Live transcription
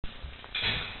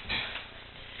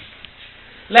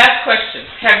Last question.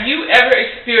 Have you ever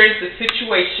experienced a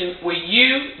situation where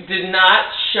you did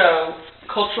not show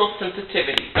cultural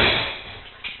sensitivity?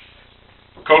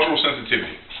 Cultural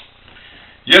sensitivity.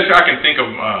 Yes, I can think of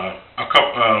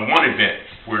one event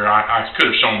where I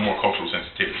could have shown more cultural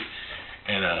sensitivity.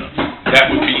 And that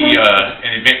would be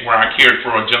an event where I cared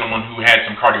for a gentleman who had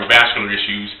some cardiovascular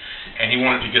issues, and he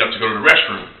wanted to get up to go to the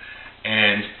restroom.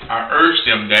 And I urged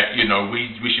him that,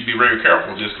 we should be very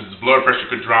careful of this because his blood pressure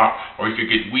could drop or he could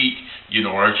get weak,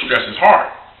 or stress his heart.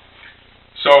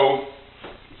 So,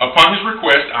 upon his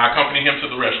request, I accompanied him to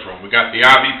the restroom. We got the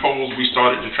IV poles, we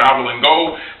started to travel and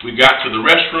go. We got to the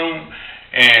restroom,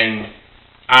 and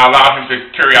I allowed him to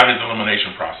carry out his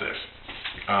elimination process.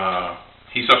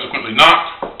 He subsequently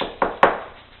knocked.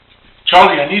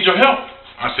 "Charlie, I need your help."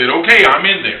 I said, "Okay, I'm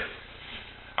in there."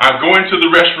 I go into the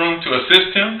restroom to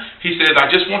assist him. He says,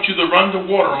 "I just want you to run the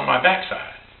water on my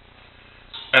backside."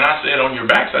 And I said, "On your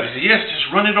backside?" He said, "Yes,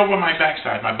 just run it over my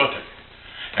backside, my buttock."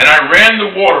 And I ran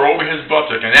the water over his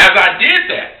buttock. And as I did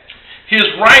that, his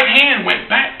right hand went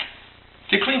back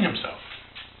to clean himself.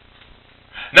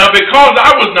 Now, because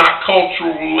I was not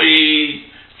culturally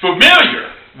familiar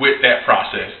with that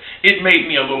process, it made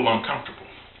me a little uncomfortable.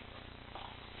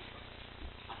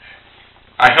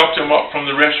 I helped him up from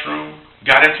the restroom,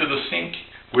 got into the sink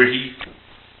where he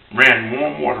ran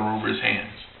warm water over his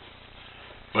hands.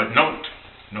 But note,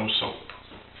 no soap.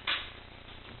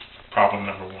 Problem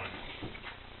number one.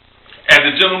 As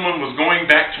the gentleman was going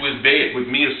back to his bed with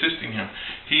me assisting him,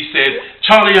 he said,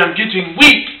 "Charlie, I'm getting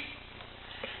weak."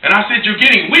 And I said, "You're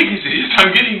getting weak?" He said, "Yes,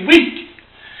 I'm getting weak."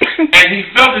 And he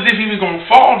felt as if he was going to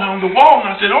fall down the wall.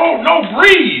 And I said, "Oh, no,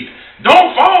 breathe.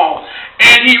 Don't fall."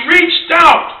 And he reached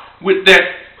out with that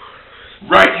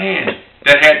right hand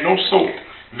that had no soap,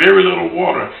 very little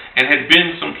water, and had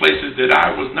been some places that I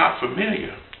was not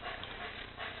familiar.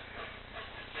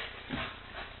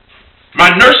 My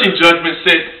nursing judgment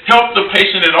said, help the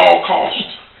patient at all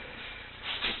costs.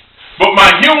 But my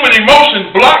human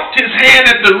emotion blocked his hand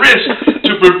at the wrist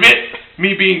to prevent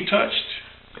me being touched.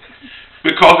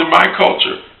 Because in my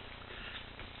culture,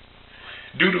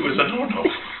 doo-doo is a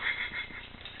no-no.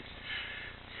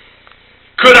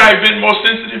 Could I have been more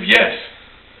sensitive? Yes.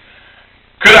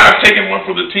 Could I have taken one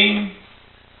for the team?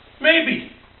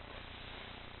 Maybe.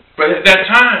 But at that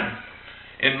time,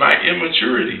 in my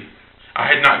immaturity, I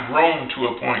had not grown to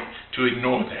a point to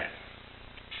ignore that.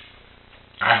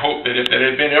 I hope that if that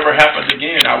had been ever happened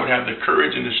again, I would have the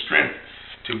courage and the strength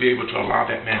to be able to allow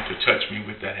that man to touch me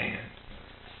with that hand.